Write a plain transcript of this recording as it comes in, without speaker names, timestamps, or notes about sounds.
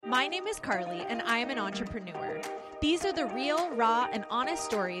My name is Carly, and I am an entrepreneur. These are the real, raw, and honest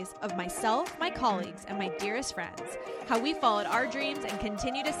stories of myself, my colleagues, and my dearest friends, how we followed our dreams and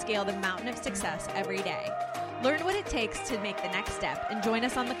continue to scale the mountain of success every day. Learn what it takes to make the next step and join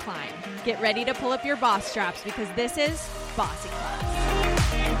us on the climb. Get ready to pull up your boss straps because this is Bossy Class.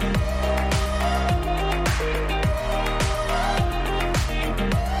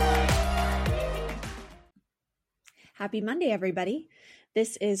 Happy Monday, everybody.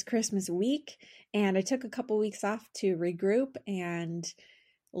 This is Christmas week, and I took a couple weeks off to regroup and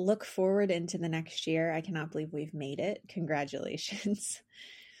look forward into the next year. I cannot believe we've made it. Congratulations.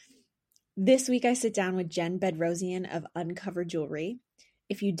 This week, I sit down with Jen Bedrosian of Uncover Jewelry.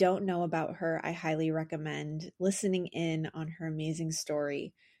 If you don't know about her, I highly recommend listening in on her amazing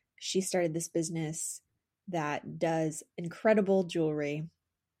story. She started this business that does incredible jewelry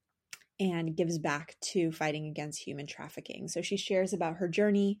and gives back to fighting against human trafficking. So she shares about her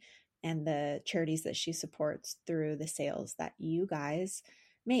journey and the charities that she supports through the sales that you guys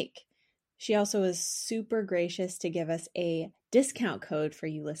make. She also is super gracious to give us a discount code for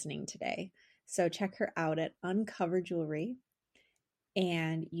you listening today. So check her out at Uncover Jewelry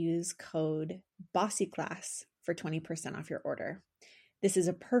and use code BOSSYCLASS for 20% off your order. This is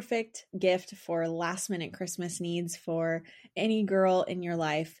a perfect gift for last minute Christmas needs for any girl in your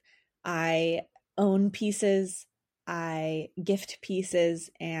life. I own pieces, I gift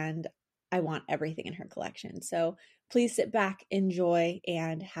pieces, and I want everything in her collection. So please sit back, enjoy,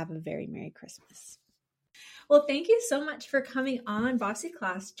 and have a very Merry Christmas. Well, thank you so much for coming on Bossy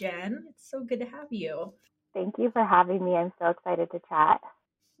Class, Jen. It's so good to have you. Thank you for having me. I'm so excited to chat.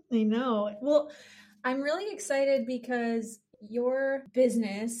 I know. Well, I'm really excited because your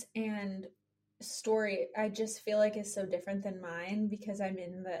business and story, I just feel like is so different than mine because I'm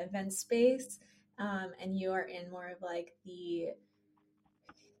in the event space, and you are in more of like the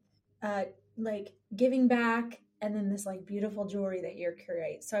like giving back and then this like beautiful jewelry that you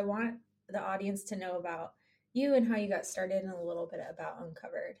create. So I want the audience to know about you and how you got started and a little bit about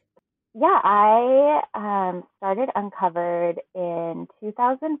Uncovered. Yeah, I started Uncovered in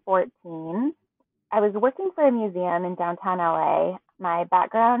 2014. I was working for a museum in downtown LA. My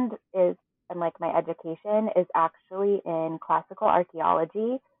background is, and like my education is actually in classical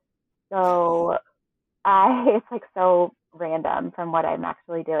archaeology. So it's like so random from what I'm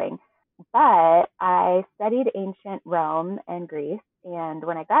actually doing. But I studied ancient Rome and Greece. And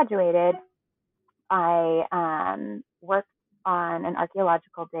when I graduated, I worked on an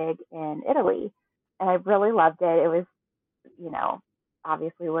archaeological dig in Italy. And I really loved it. It was,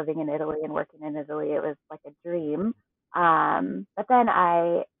 obviously living in Italy and working in Italy, it was like a dream. But then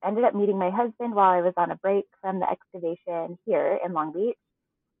I ended up meeting my husband while I was on a break from the excavation here in Long Beach,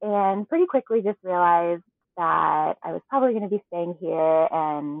 and pretty quickly just realized that I was probably going to be staying here,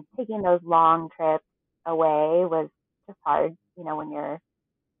 and taking those long trips away was just hard, when you're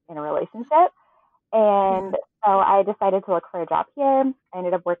in a relationship. And so I decided to look for a job here. I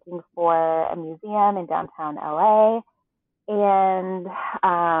ended up working for a museum in downtown LA. And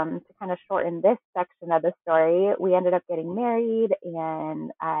to kind of shorten this section of the story, we ended up getting married,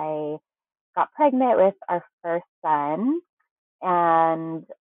 and I got pregnant with our first son. And,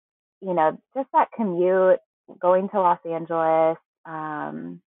 just that commute, going to Los Angeles,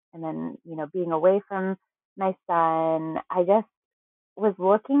 and then, being away from my son, I just was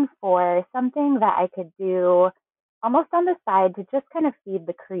looking for something that I could do almost on the side to just kind of feed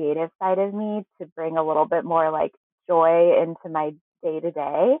the creative side of me, to bring a little bit more like joy into my day to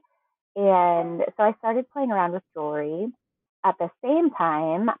day. And so I started playing around with jewelry. At the same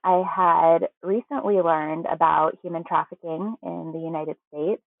time, I had recently learned about human trafficking in the United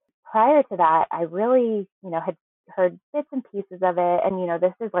States. Prior to that, I really, had heard bits and pieces of it. And,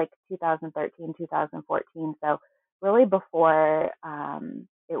 this is like 2013, 2014. So really before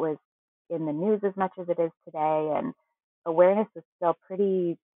it was in the news as much as it is today. And awareness was still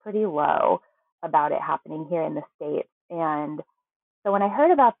pretty low about it happening here in the States. And so when I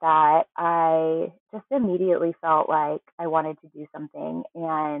heard about that, I just immediately felt like I wanted to do something.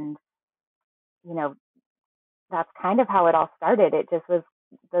 And, that's kind of how it all started. It just was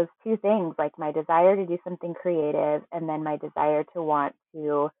those two things, like my desire to do something creative, and then my desire to want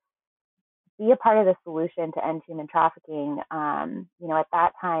to be a part of the solution to end human trafficking. At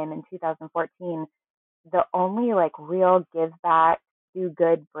that time in 2014, the only like real give back, do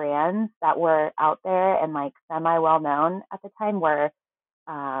good brands that were out there and like semi well known at the time were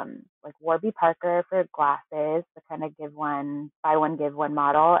like Warby Parker for glasses, the kind of buy one, give one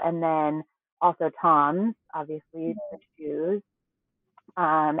model. And then also Tom's, obviously the shoes.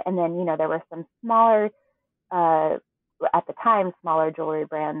 And then, there were some smaller at the time, smaller jewelry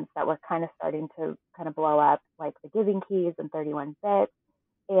brands that were kind of starting to kind of blow up, like the Giving Keys and 31 Bits.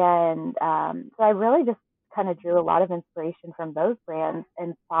 And so I really just kind of drew a lot of inspiration from those brands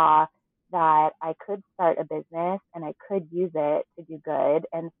and saw that I could start a business and I could use it to do good.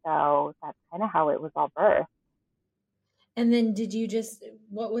 And so that's kind of how it was all birthed. And then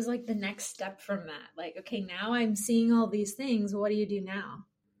what was like the next step from that? Like, okay, now I'm seeing all these things. What do you do now?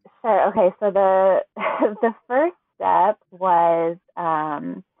 Sure. Okay. So the the first step was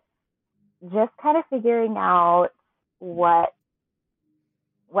just kind of figuring out what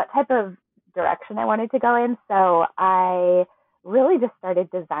type of direction I wanted to go in. So I really just started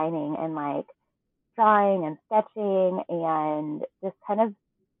designing and like drawing and sketching and just kind of,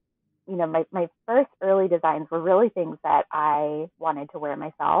 my first early designs were really things that I wanted to wear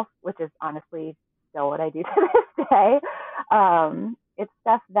myself, which is honestly still what I do to this day. It's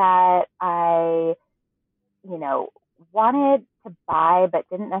stuff that I, wanted to buy but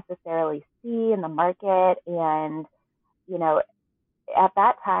didn't necessarily see in the market. And, at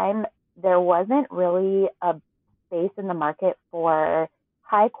that time, there wasn't really a space in the market for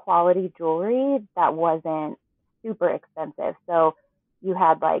high quality jewelry that wasn't super expensive. So you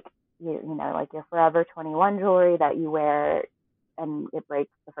had like, like your Forever 21 jewelry that you wear and it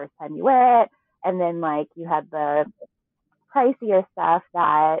breaks the first time you wear it. And then like you had the pricier stuff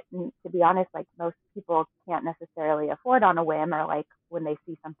that, to be honest, like most people can't necessarily afford on a whim, or like when they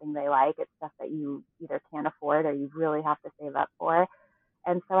see something they like, it's stuff that you either can't afford or you really have to save up for.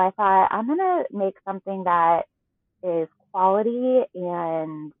 And so I thought, I'm going to make something that is quality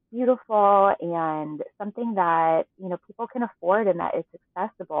and beautiful and something that, people can afford and that it's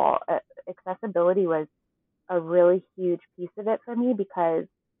accessible. Accessibility was a really huge piece of it for me, because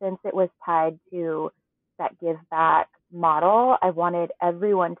since it was tied to that give back model, I wanted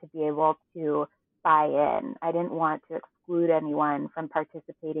everyone to be able to buy in. I didn't want to exclude anyone from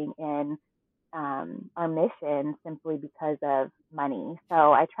participating in our mission simply because of money. So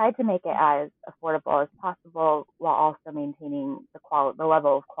I tried to make it as affordable as possible while also maintaining the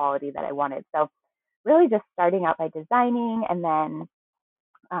level of quality that I wanted. So really just starting out by designing, and then,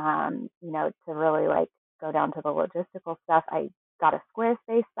 to really like go down to the logistical stuff, I got a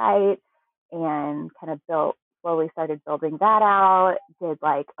Squarespace site and kind of slowly started building that out, did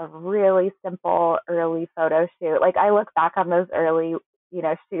like a really simple early photo shoot. Like I look back on those early,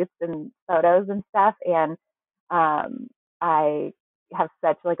 shoots and photos and stuff, and I have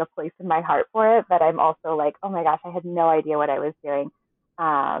such like a place in my heart for it, but I'm also like, oh my gosh, I had no idea what I was doing.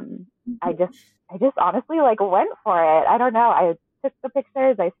 I just honestly like went for it. I don't know. I took the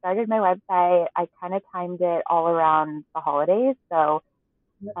pictures. I started my website. I kind of timed it all around the holidays. So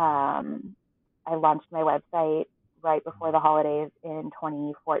I launched my website right before the holidays in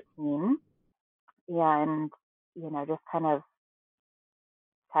 2014, and, just kind of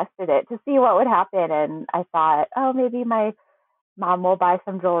tested it to see what would happen. And I thought, oh, maybe my mom will buy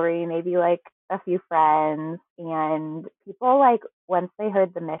some jewelry, maybe like a few friends. And people, like, once they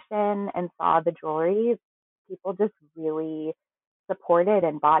heard the mission and saw the jewelry, people just really supported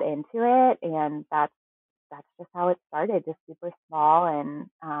and bought into it. And that's just how it started, just super small. And,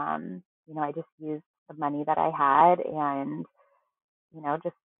 I just used the money that I had and,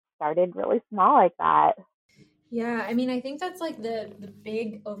 just started really small like that. Yeah, I mean, I think that's like the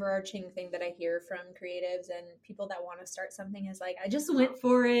big overarching thing that I hear from creatives and people that want to start something is like, I just went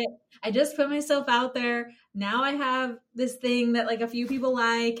for it. I just put myself out there. Now I have this thing that like a few people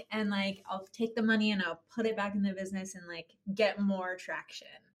like, and like I'll take the money and I'll put it back in the business and like get more traction.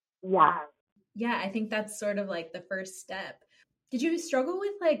 Yeah. Yeah, I think that's sort of like the first step. Did you struggle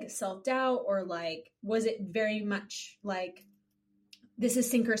with like self-doubt, or like was it very much like, this is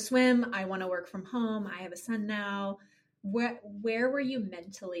sink or swim, I want to work from home, I have a son now? Where were you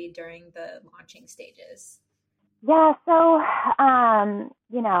mentally during the launching stages? Yeah, so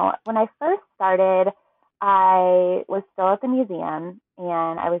when I first started, I was still at the museum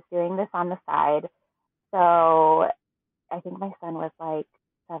and I was doing this on the side. So I think my son was like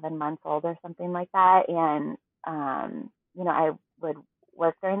 7 months old or something like that. And I would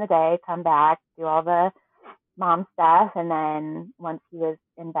work during the day, come back, do all the mom stuff, and then once he was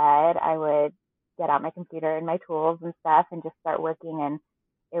in bed, I would get out my computer and my tools and stuff and just start working. And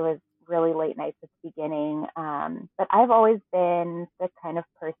it was really late nights at the beginning. But I've always been the kind of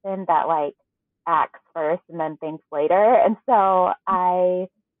person that like acts first and then thinks later. And so I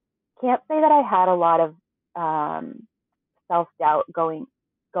can't say that I had a lot of self-doubt going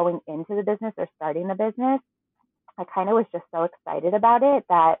into the business or starting the business. I kind of was just so excited about it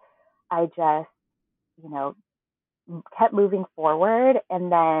that I just, kept moving forward. And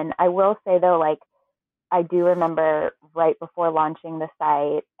then I will say though, like, I do remember right before launching the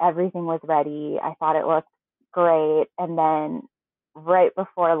site. Everything was ready. I thought it looked great. And then right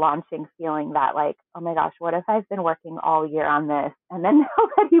before launching, feeling that like, oh my gosh, what if I've been working all year on this and then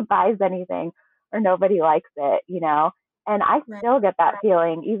nobody buys anything or nobody likes it, you know? And I Right. still get that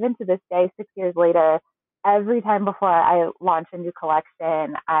feeling even to this day, 6 years later. Every time before I launch a new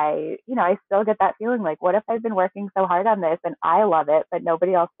collection, I still get that feeling like, what if I've been working so hard on this and I love it, but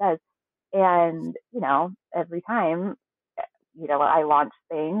nobody else does? And, every time, I launch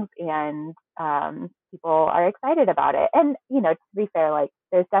things and people are excited about it. And, to be fair, like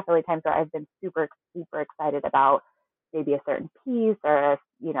there's definitely times where I've been super, super excited about maybe a certain piece or,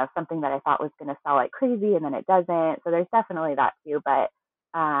 something that I thought was going to sell like crazy and then it doesn't. So there's definitely that too. But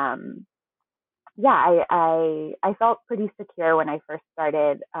yeah, I felt pretty secure when I first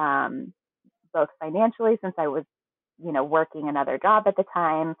started, both financially since I was, working another job at the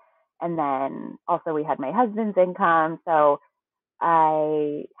time. And then also we had my husband's income. So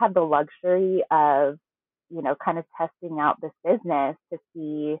I had the luxury of, kind of testing out this business to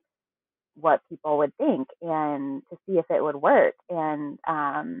see what people would think and to see if it would work. And,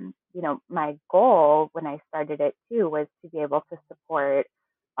 my goal when I started it too was to be able to support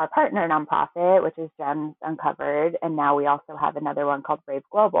our partner nonprofit, which is Gems Uncovered. And now we also have another one called Brave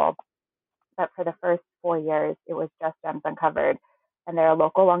Global. But for the first 4 years, it was just Gems Uncovered. And they're a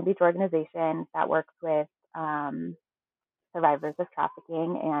local Long Beach organization that works with survivors of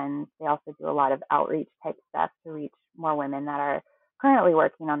trafficking. And they also do a lot of outreach type stuff to reach more women that are currently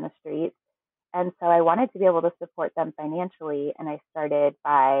working on the streets. And so I wanted to be able to support them financially. And I started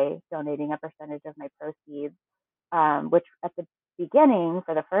by donating a percentage of my proceeds, which at the beginning,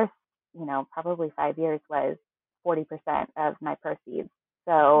 for the first, probably 5 years, was 40% of my proceeds.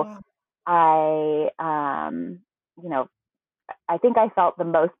 So Wow. I, you know, I think I felt the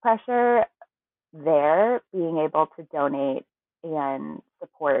most pressure there being able to donate and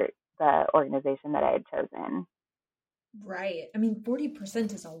support the organization that I had chosen. Right. I mean,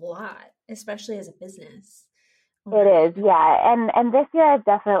 40% is a lot, especially as a business It owner. is, yeah. And this year I've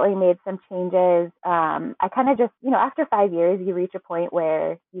definitely made some changes. I kind of just, after 5 years, you reach a point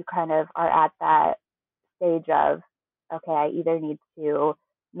where you kind of are at that stage of, okay, I either need to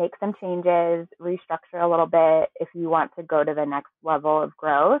make some changes, restructure a little bit if you want to go to the next level of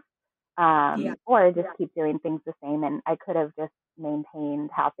growth, Yeah. or just keep doing things the same. And I could have just maintained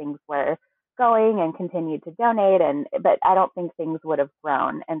how things were going and continued to donate, but I don't think things would have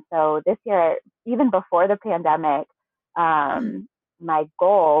grown. And so this year, even before the pandemic, Mm. my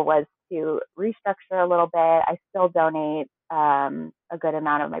goal was to restructure a little bit. I still donate a good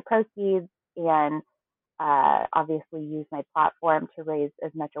amount of my proceeds and obviously use my platform to raise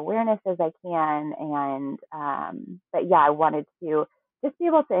as much awareness as I can. And but yeah, I wanted to just be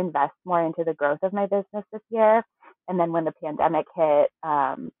able to invest more into the growth of my business this year. And then when the pandemic hit,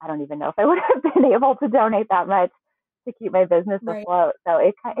 I don't even know if I would have been able to donate that much to keep my business Right. afloat. So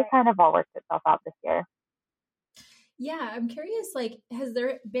it kind of all worked itself out this year. Yeah, I'm curious, like, has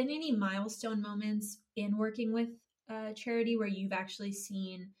there been any milestone moments in working with charity where you've actually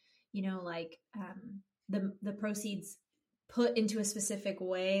seen, like the proceeds put into a specific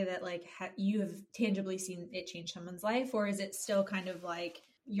way that like you have tangibly seen it change someone's life, or is it still kind of like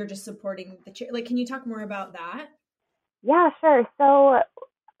you're just supporting the charity? Like, can you talk more about that? Yeah, sure. So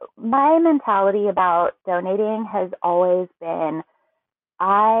my mentality about donating has always been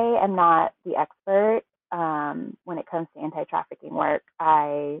I am not the expert when it comes to anti trafficking work.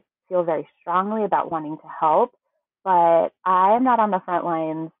 I feel very strongly about wanting to help, but I am not on the front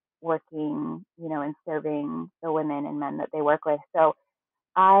lines working, and serving the women and men that they work with. So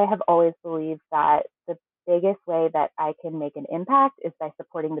I have always believed that the biggest way that I can make an impact is by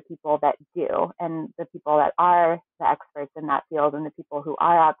supporting the people that do and the people that are the experts in that field and the people who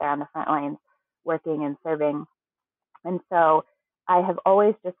are out there on the front lines working and serving. And so I have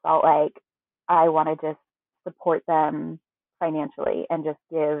always just felt like I want to just support them financially and just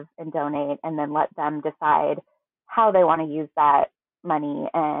give and donate and then let them decide how they want to use that money.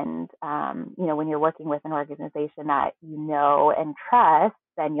 And, when you're working with an organization that you know and trust,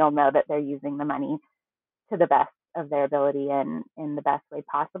 then you'll know that they're using the money to the best of their ability and in the best way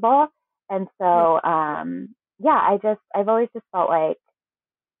possible. And Right. so, yeah, I've always just felt like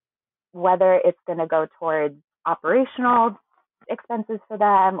whether it's going to go towards operational expenses for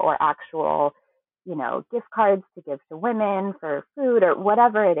them or actual, gift cards to give to women for food or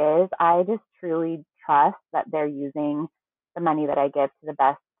whatever it is, I just truly trust that they're using the money that I give to the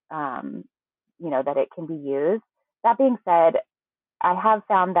best, that it can be used. That being said, I have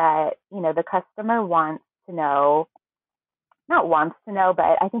found that, the customer wants to know not wants to know,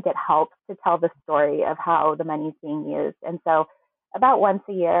 but I think it helps to tell the story of how the money's being used. And so about once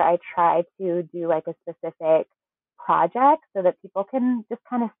a year, I try to do like a specific project so that people can just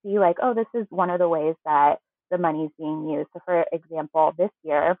kind of see like, oh, this is one of the ways that the money's being used. So for example, this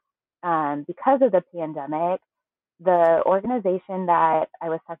year, because of the pandemic, the organization that I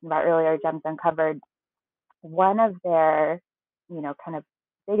was talking about earlier, Gems Uncovered, one of their, kind of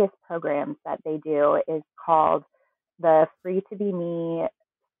biggest programs that they do is called the Free to Be Me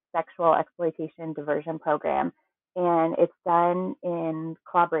Sexual Exploitation Diversion Program. And it's done in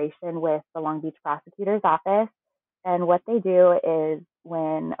collaboration with the Long Beach Prosecutor's Office. And what they do is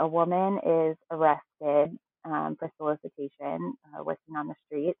when a woman is arrested for solicitation, working on the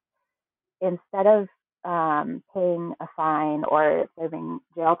streets, instead of paying a fine or serving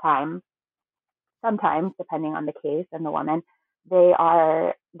jail time, sometimes depending on the case and the woman, they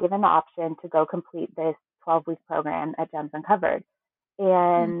are given the option to go complete this 12-week program at Gems Uncovered.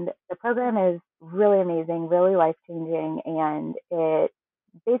 And the program is really amazing, really life changing, and it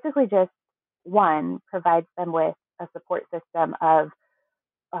basically just, one, provides them with a support system of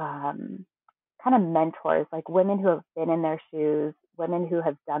kind of mentors, like women who have been in their shoes, women who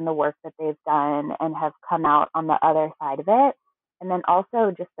have done the work that they've done and have come out on the other side of it. And then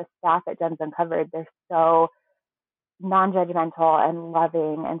also just the staff at Gems Uncovered, they're so non-judgmental and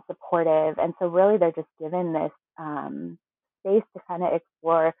loving and supportive. And so really they're just given this space to kind of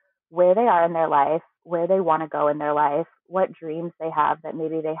explore where they are in their life, where they want to go in their life, what dreams they have that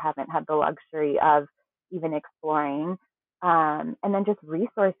maybe they haven't had the luxury of even exploring. And then just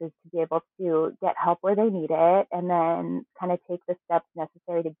resources to be able to get help where they need it and then kind of take the steps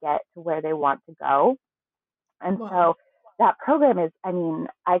necessary to get to where they want to go. And so that program is, I mean,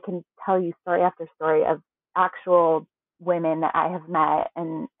 I can tell you story after story of actual women that I have met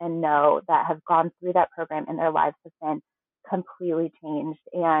and know that have gone through that program and their lives have been completely changed.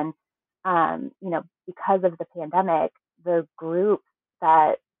 And, because of the pandemic, the groups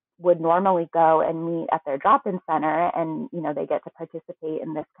that would normally go and meet at their drop-in center and, they get to participate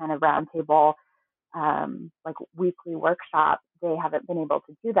in this kind of roundtable, like weekly workshop, they haven't been able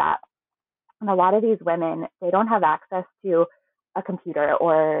to do that. And a lot of these women, they don't have access to a computer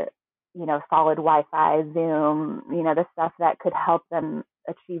or, solid Wi-Fi, Zoom, the stuff that could help them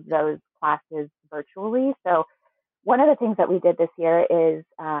achieve those classes virtually. So one of the things that we did this year is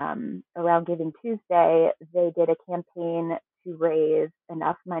around Giving Tuesday, they did a campaign to raise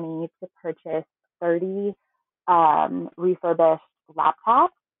enough money to purchase 30 refurbished laptops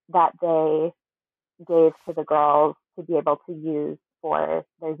that they gave to the girls to be able to use for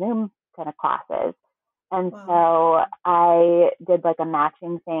their Zoom kind of classes. And so I did like a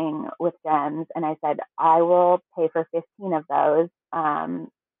matching thing with Gems and I said, I will pay for 15 of those,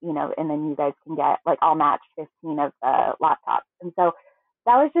 and then you guys can get, like, I'll match 15 of the laptops. And so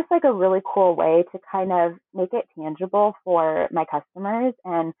that was just like a really cool way to kind of make it tangible for my customers.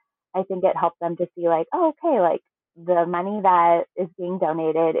 And I think it helped them to see like, oh, okay, like the money that is being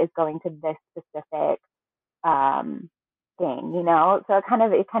donated is going to this specific thing, so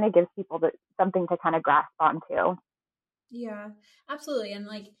it kind of gives people something to kind of grasp onto. Yeah, absolutely. And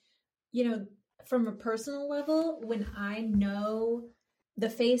like, from a personal level, when I know the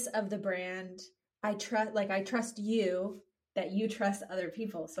face of the brand, I trust you that you trust other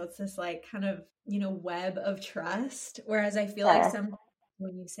people. So it's this like kind of, web of trust. Whereas I feel like sometimes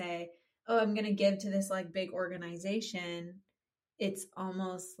when you say, oh, I'm going to give to this like big organization, it's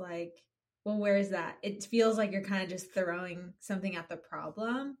almost like, well, where is that? It feels like you're kind of just throwing something at the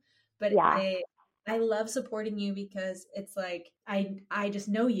problem. But I love supporting you because it's like, I just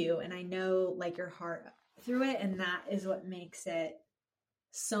know you and I know like your heart through it. And that is what makes it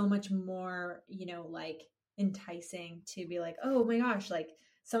so much more, like enticing to be like, oh my gosh, like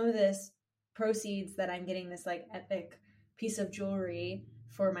some of this proceeds that I'm getting this like epic piece of jewelry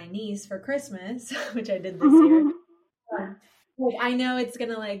for my niece for Christmas, which I did this year. Like, I know it's going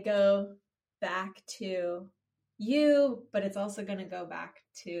to like go back to you, but it's also going to go back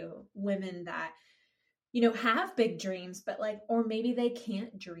to women that, have big dreams, but like, or maybe they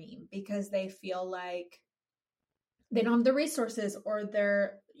can't dream because they feel like they don't have the resources or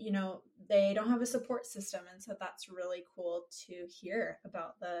they don't have a support system. And so that's really cool to hear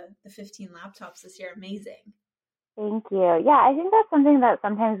about the 15 laptops this year. Amazing. Thank you. Yeah, I think that's something that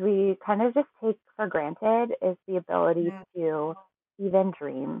sometimes we kind of just take for granted is the ability to even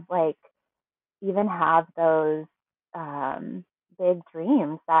dream, like even have those big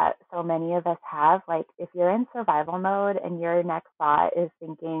dreams that so many of us have. Like if you're in survival mode and your next thought is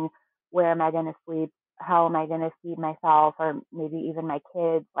thinking, where am I going to sleep? How am I going to feed myself or maybe even my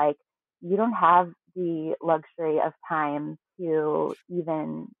kids? Like you don't have the luxury of time to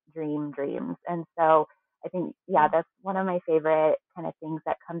even dream dreams. And so I think, yeah, that's one of my favorite kind of things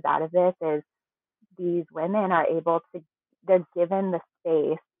that comes out of this is these women are able to, they're given the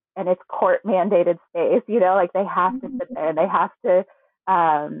space, and it's court mandated space, like they have to sit there, they have to,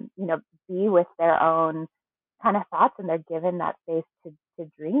 be with their own kind of thoughts, and they're given that space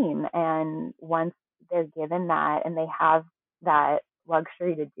to dream. And once they're given that and they have that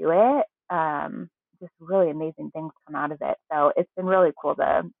luxury to do it, just really amazing things come out of it. So it's been really cool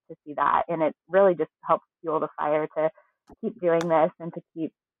to see that. And it really just helps fuel the fire to keep doing this and to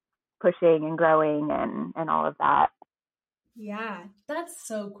keep pushing and growing and all of that. Yeah, that's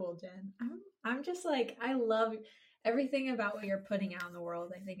so cool, Jen. I'm just like, I love everything about what you're putting out in the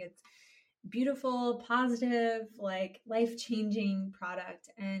world. I think it's beautiful, positive, like life-changing product.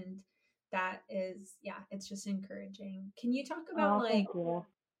 And that is, yeah, it's just encouraging. Can you talk about Thank you.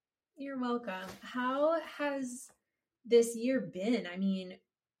 You're welcome. How has this year been? I mean,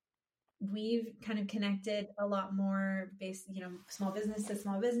 we've kind of connected a lot more based, small business to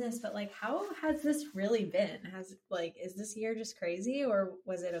small business, but like, how has this really been? Is this year just crazy, or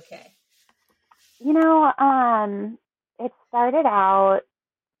was it okay? It started out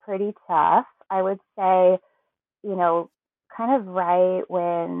pretty tough. I would say, kind of right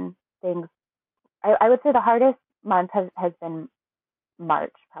when things, I would say the hardest month has been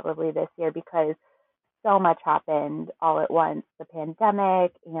March probably this year, because so much happened all at once. The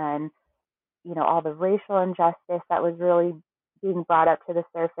pandemic and, all the racial injustice that was really being brought up to the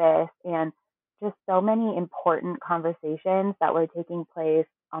surface, and just so many important conversations that were taking place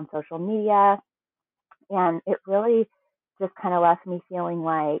on social media. And it really just kind of left me feeling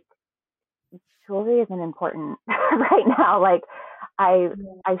like jewelry isn't important right now. Like I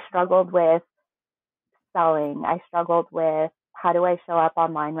struggled with selling. I struggled with how do I show up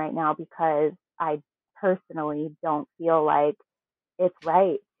online right now, because I personally don't feel like it's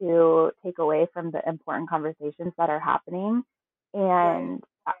right to take away from the important conversations that are happening. And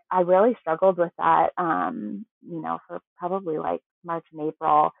I really struggled with that, for probably like March and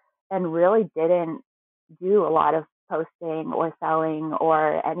April, and really didn't do a lot of posting or selling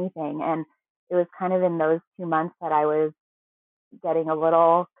or anything. And it was kind of in those 2 months that I was getting a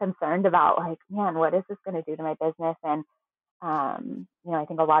little concerned about, like, man, what is this going to do to my business? And I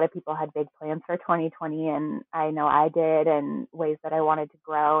think a lot of people had big plans for 2020, and I know I did, and ways that I wanted to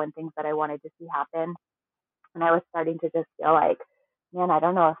grow and things that I wanted to see happen. And I was starting to just feel like, man, I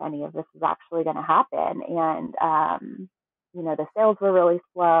don't know if any of this is actually going to happen. And, the sales were really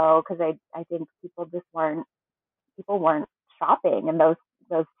slow, because I think people weren't shopping in those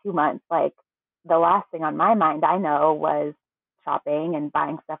 2 months. Like, the last thing on my mind, I know, was shopping and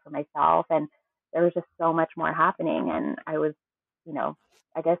buying stuff for myself. And there was just so much more happening. And I was,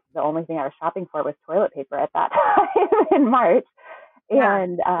 I guess the only thing I was shopping for was toilet paper at that time in March. Yeah.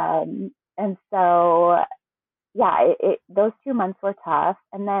 And so, yeah, those 2 months were tough.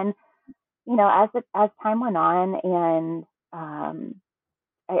 And then, as time went on, and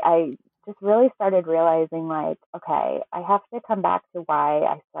I just really started realizing, like, okay, I have to come back to why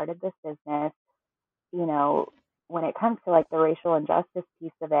I started this business. When it comes to like the racial injustice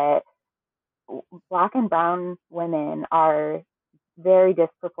piece of it, Black and brown women are very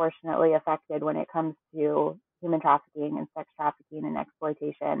disproportionately affected when it comes to human trafficking and sex trafficking and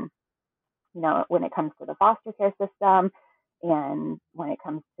exploitation. When it comes to the foster care system, and when it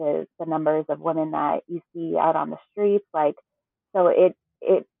comes to the numbers of women that you see out on the streets, like, so it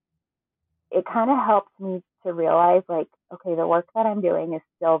kind of helped me to realize, like, okay, the work that I'm doing is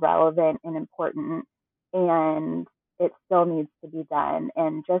still relevant and important, and it still needs to be done.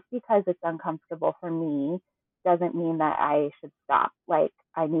 And just because it's uncomfortable for me doesn't mean that I should stop. Like,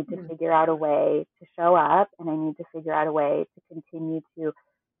 I need to figure out a way to show up, and I need to figure out a way to continue to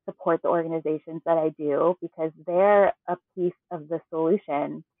support the organizations that I do, because they're a piece of the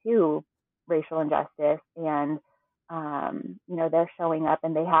solution to racial injustice. And they're showing up,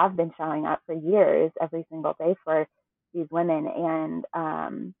 and they have been showing up for years, every single day, for these women. And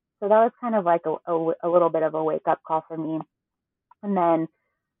so that was kind of like a little bit of a wake up call for me. And then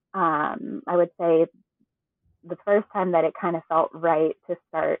I would say the first time that it kind of felt right to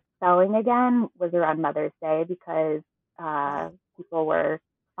start selling again was around Mother's Day, because people were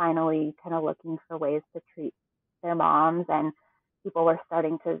finally kind of looking for ways to treat their moms, and people were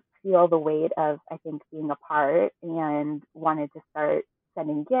starting to feel the weight of, I think, being apart, and wanted to start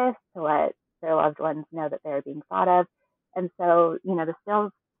sending gifts to let their loved ones know that they're being thought of. And so, the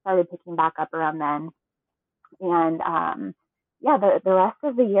sales started picking back up around then. And the rest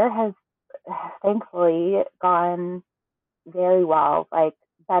of the year has thankfully gone very well, like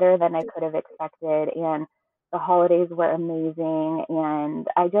better than I could have expected. And the holidays were amazing. And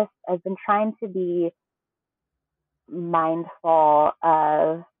I've been trying to be mindful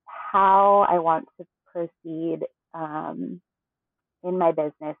of how I want to proceed in my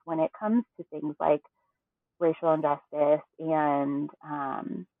business when it comes to things like racial injustice and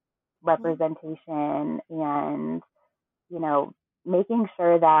representation and, you know, making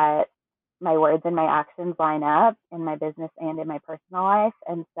sure that my words and my actions line up in my business and in my personal life.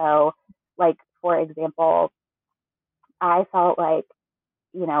 And so, like, for example, I felt like,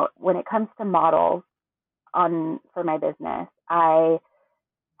 you know, when it comes to models for my business, I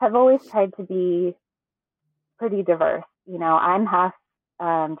have always tried to be pretty diverse. You know, I'm half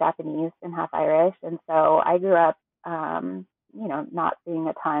Japanese and half Irish, and so I grew up, you know, not seeing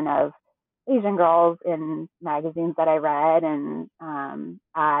a ton of Asian girls in magazines that I read and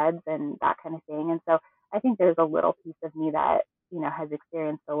ads and that kind of thing. And so I think there's a little piece of me that, you know, has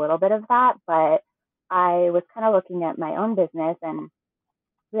experienced a little bit of that. But I was kind of looking at my own business and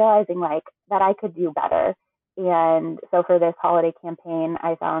realizing like that I could do better. And so for this holiday campaign,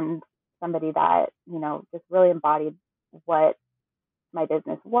 I found somebody that, you know, just really embodied what my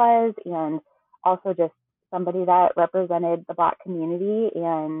business was, and also just somebody that represented the Black community.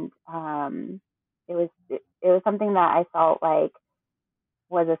 And it was something that I felt like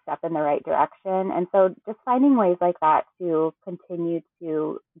was a step in the right direction. And so just finding ways like that to continue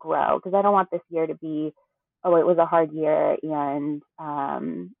to grow, because I don't want this year to be, oh, it was a hard year and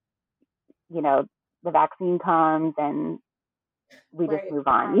you know, the vaccine comes and we just move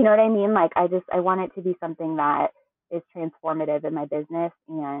on. You know what I mean? Like I want it to be something that is transformative in my business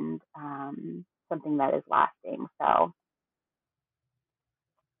and something that is lasting. So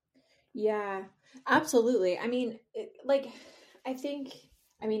yeah, absolutely. I mean,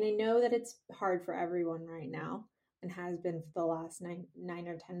 I know that it's hard for everyone right now and has been for the last nine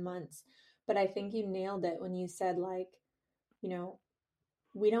or 10 months, but I think you nailed it when you said, like, you know,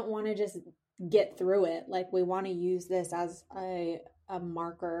 we don't want to just get through it. Like, we want to use this as a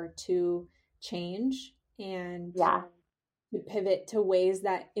marker to change and yeah, to pivot to ways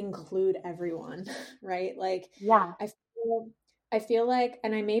that include everyone, right? Like, yeah, I feel like,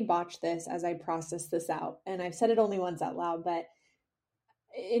 and I may botch this as I process this out, and I've said it only once out loud, but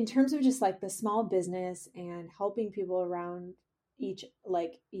in terms of just like the small business and helping people around each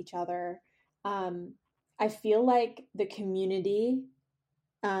other, I feel like the community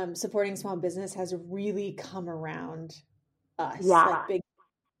supporting small business has really come around us, yeah, like big.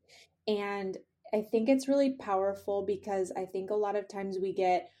 And I think it's really powerful because I think a lot of times we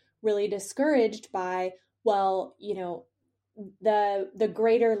get really discouraged by, well, you know, the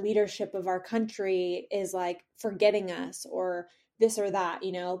greater leadership of our country is like forgetting us or this or that,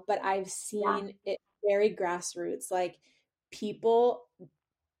 you know, but I've seen it very grassroots. Like, people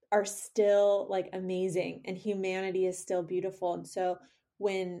are still like amazing and humanity is still beautiful. And so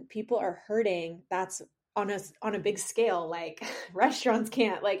when people are hurting, that's on a big scale. Like, restaurants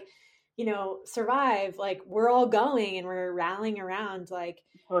can't, like, you know, survive. Like, we're all going and we're rallying around, like,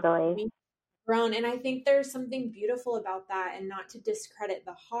 totally. being grown. And I think there's something beautiful about that, and not to discredit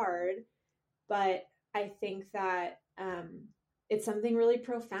the hard, but I think that it's something really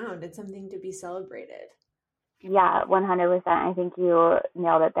profound. It's something to be celebrated. Yeah, 100%. I think you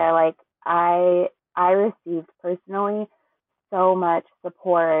nailed it there. Like I received personally so much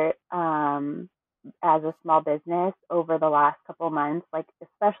support as a small business over the last couple months, like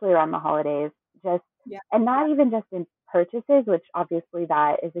especially around the holidays, just Yeah. and not even just in purchases, which obviously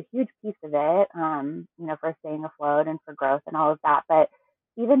that is a huge piece of it, you know, for staying afloat and for growth and all of that. But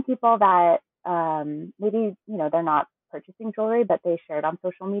even people that maybe, you know, they're not purchasing jewelry, but they shared on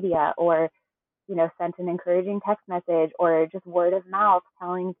social media or, you know, sent an encouraging text message or just word of mouth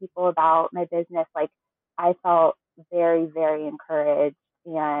telling people about my business. Like, I felt very, very encouraged.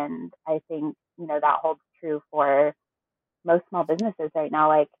 And I think, you know, that holds true for most small businesses right now.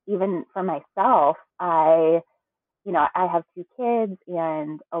 Like, even for myself, you know, I have 2 kids,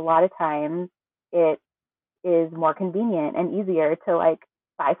 and a lot of times it is more convenient and easier to like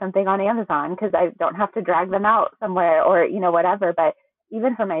buy something on Amazon because I don't have to drag them out somewhere or, you know, whatever. But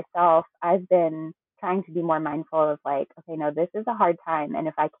even for myself, I've been trying to be more mindful of like, okay, no, this is a hard time. And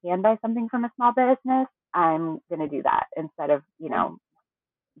if I can buy something from a small business, I'm going to do that instead of, you know,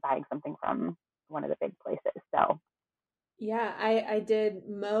 buying something from one of the big places. So, Yeah, I did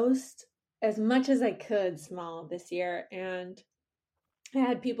as much as I could small this year, and I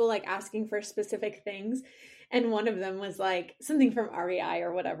had people like asking for specific things, and one of them was like something from REI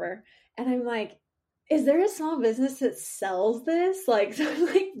or whatever. And I'm like, is there a small business that sells this? Like, so I'm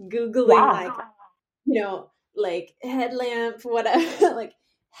like Googling, yeah, like, you know, like headlamp, whatever, like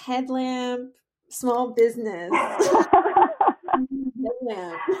headlamp small business.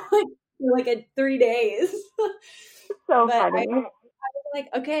 like at 3 days. So But funny. I was like,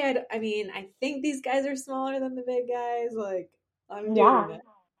 okay, I mean, I think these guys are smaller than the big guys. Like, I'm Yeah. doing it.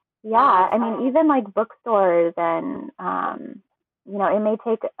 Yeah. I mean, even like bookstores and, it may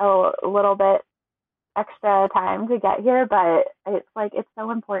take a little bit extra time to get here, but it's like, it's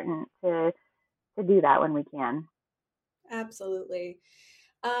so important to do that when we can. Absolutely.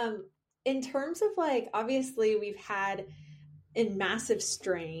 In terms of like, obviously, we've had a massive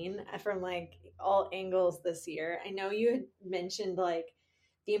strain from like all angles this year. I know you had mentioned like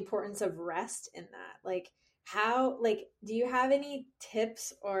the importance of rest in that. Like, how, like, do you have any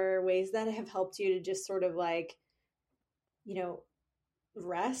tips or ways that have helped you to just sort of like,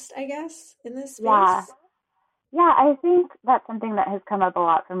 rest, I guess, in this Yeah. space? Yeah. I think that's something that has come up a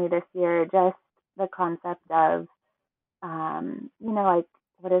lot for me this year. Just the concept of, like,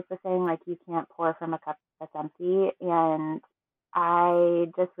 what is the saying? Like, you can't pour from a cup that's empty. And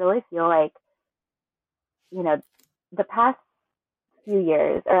I just really feel like, you know, the past few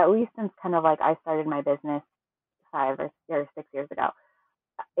years, or at least since kind of like I started my business 5 or 6 years ago,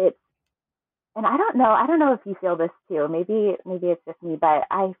 it's, and I don't know if you feel this too. Maybe it's just me, but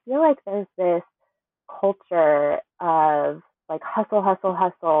I feel like there's this culture of like hustle, hustle,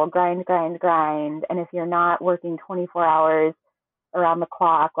 hustle, grind, grind, grind. And if you're not working 24 hours around the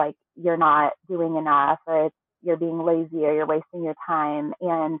clock, like you're not doing enough, or you're being lazy, or you're wasting your time.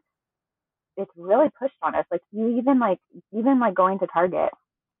 And it's really pushed on us. Like, you even like going to Target.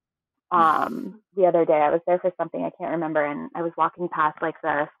 The other day I was there for something, I can't remember, and I was walking past like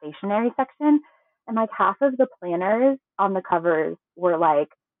the stationery section, and like half of the planners on the covers were like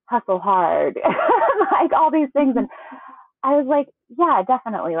hustle hard, like all these things. And I was like, yeah,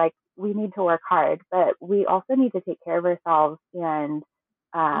 definitely, like we need to work hard, but we also need to take care of ourselves and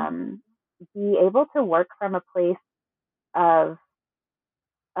um, be able to work from a place of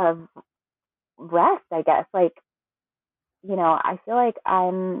of rest, I guess. Like, I feel like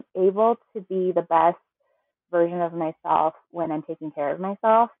I'm able to be the best version of myself when I'm taking care of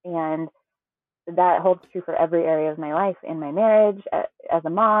myself. And that holds true for every area of my life, in my marriage, as a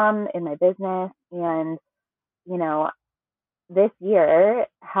mom, in my business. And, you know, this year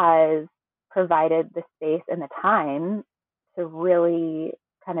has provided the space and the time to really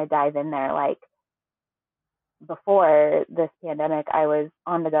kind of dive in there. Like, before this pandemic, I was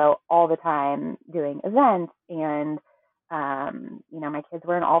on the go all the time doing events, and my kids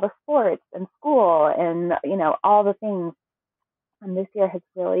were in all the sports and school and all the things. And this year has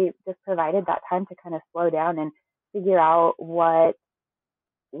really just provided that time to kind of slow down and figure out what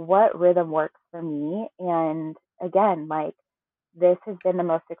rhythm works for me. And again, like, this has been the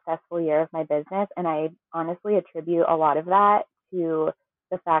most successful year of my business, and I honestly attribute a lot of that to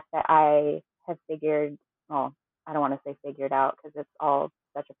the fact that I have figured, well, I don't want to say figured out because it's all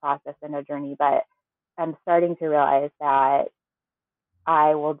such a process and a journey, but I'm starting to realize that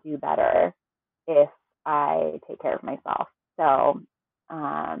I will do better if I take care of myself. So,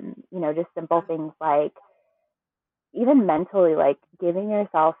 just simple things like, even mentally, like giving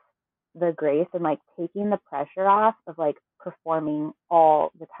yourself the grace and like taking the pressure off of like performing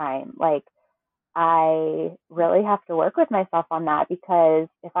all the time. Like, I really have to work with myself on that, because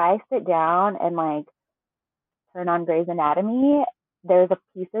if I sit down and like turn on Grey's Anatomy, there's a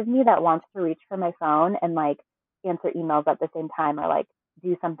piece of me that wants to reach for my phone and like answer emails at the same time, or like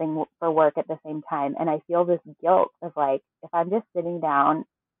do something for work at the same time. And I feel this guilt of like, if I'm just sitting down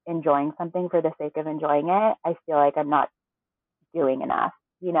enjoying something for the sake of enjoying it, I feel like I'm not doing enough,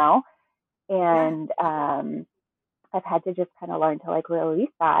 you know? Yeah. And I've had to just kind of learn to like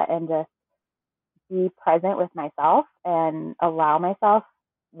release that and just be present with myself and allow myself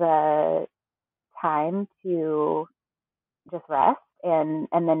the time to just rest, and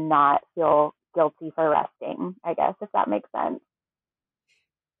then not feel guilty for resting, I guess, if that makes sense.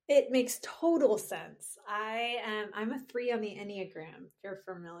 It makes total sense. I'm a 3 on the Enneagram, if you're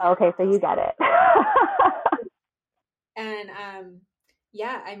familiar Okay, with so those. you get it. And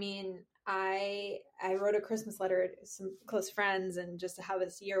yeah, I mean, I wrote a Christmas letter to some close friends and just how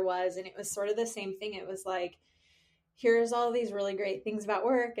this year was, and it was sort of the same thing. It was like, here's all these really great things about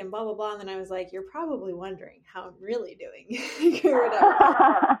work and blah blah blah. And then I was like, you're probably wondering how I'm really doing or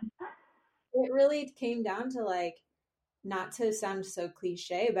whatever. It really came down to like, not to sound so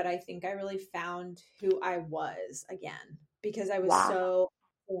cliche, but I think I really found who I was again, because I was Yeah, so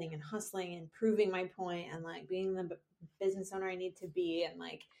hustling and hustling and proving my point and like being the business owner I need to be, and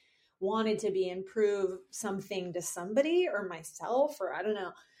like wanted to be and prove something to somebody or myself, or I don't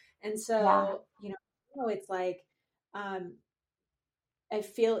know. And yeah, so, it's like, um, I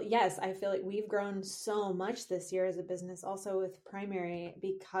feel like we've grown so much this year as a business, also with Primary,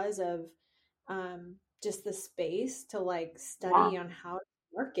 because of just the space to like study on how to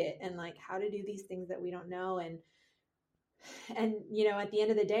market and like how to do these things that we don't know. And, you know, at the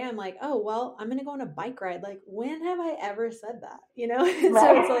end of the day, I'm like, oh, well, I'm going to go on a bike ride. Like, when have I ever said that? You know? So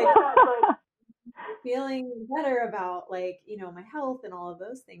it's like feeling better about like, you know, my health and all of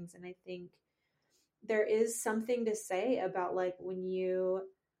those things. And I think there is something to say about like when you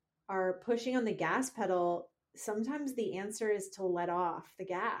are pushing on the gas pedal, sometimes the answer is to let off the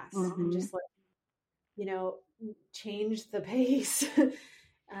gas and just like, you know, change the pace.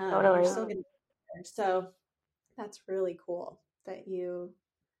 Totally. You're still going to get there. So that's really cool that you,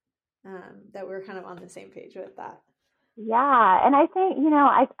 that we're kind of on the same page with that. Yeah. And I think, you know,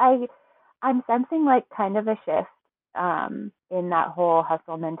 I'm sensing like kind of a shift in that whole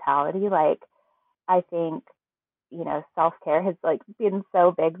hustle mentality. Like, I think, you know, self-care has like been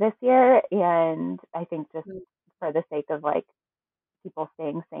so big this year. And I think just for the sake of like people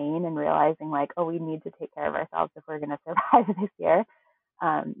staying sane and realizing like, oh, we need to take care of ourselves if we're going to survive this year,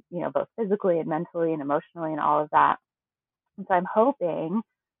 you know, both physically and mentally and emotionally and all of that. And so I'm hoping,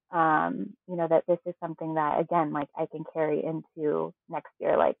 you know, that this is something that, again, like I can carry into next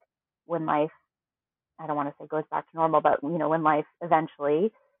year, like when life, I don't want to say goes back to normal, but, you know, when life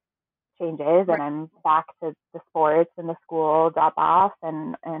eventually changes and I'm back to the sports and the school drop off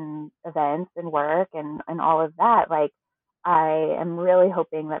and events and work and all of that, like I am really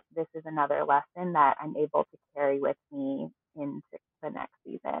hoping that this is another lesson that I'm able to carry with me into the next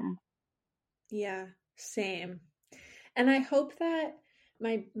season. Yeah, same. And I hope that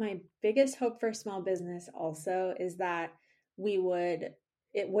my biggest hope for small business also is that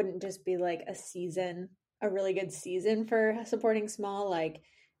it wouldn't just be like a season, a really good season for supporting small, like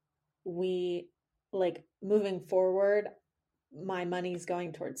we like moving forward, my money's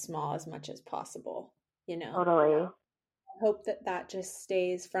going towards small as much as possible, you know. Totally. I hope that just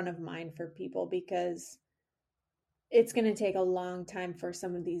stays front of mind for people, because it's going to take a long time for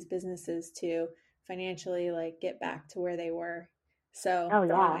some of these businesses to financially like get back to where they were. So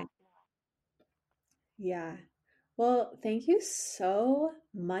anyway. Yeah. Well, thank you so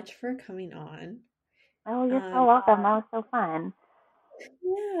much for coming on. Oh, you're so welcome. That was so fun.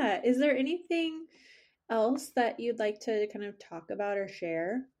 Yeah. Is there anything else that you'd like to kind of talk about or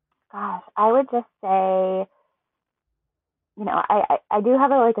share? Gosh, I would just say, you know, I do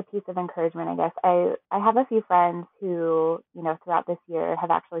have a piece of encouragement, I guess. I have a few friends who, you know, throughout this year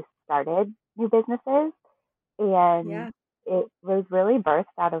have actually started new businesses, and it was really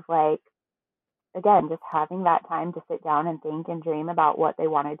birthed out of like, again, just having that time to sit down and think and dream about what they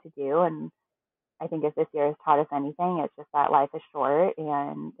wanted to do. And I think if this year has taught us anything, it's just that life is short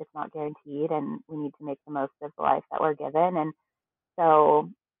and it's not guaranteed, and we need to make the most of the life that we're given. And so,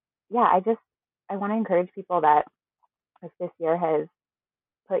 yeah, I want to encourage people that if this year has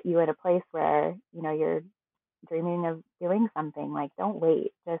put you in a place where, you know, you're dreaming of doing something, like don't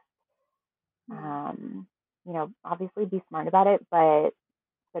wait. Just, you know, obviously be smart about it, but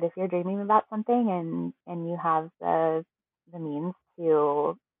if you're dreaming about something and you have the means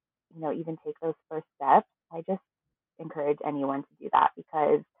to, you know, even take those first steps, I just encourage anyone to do that,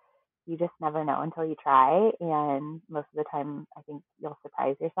 because you just never know until you try. And most of the time, I think you'll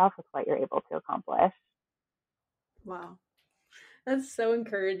surprise yourself with what you're able to accomplish. Wow. That's so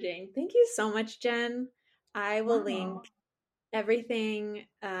encouraging. Thank you so much, Jen. I will link everything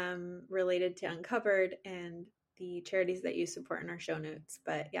related to Uncovered and the charities that you support in our show notes.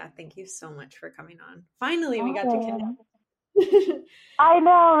 But yeah, thank you so much for coming on. Finally, we got to connect. I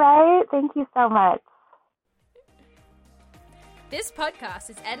know, right? Thank you so much. This podcast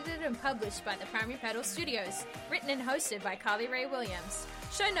is edited and published by the Primary Pedal Studios, written and hosted by Carly Rae Williams.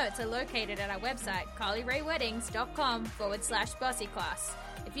 Show notes are located at our website, carlyrayweddings.com/bossyclass.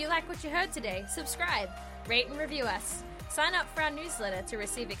 If you like what you heard today, subscribe, rate and review us. Sign up for our newsletter to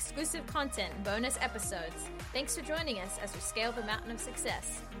receive exclusive content and bonus episodes. Thanks for joining us as we scale the mountain of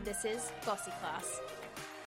success. This is Bossy Class.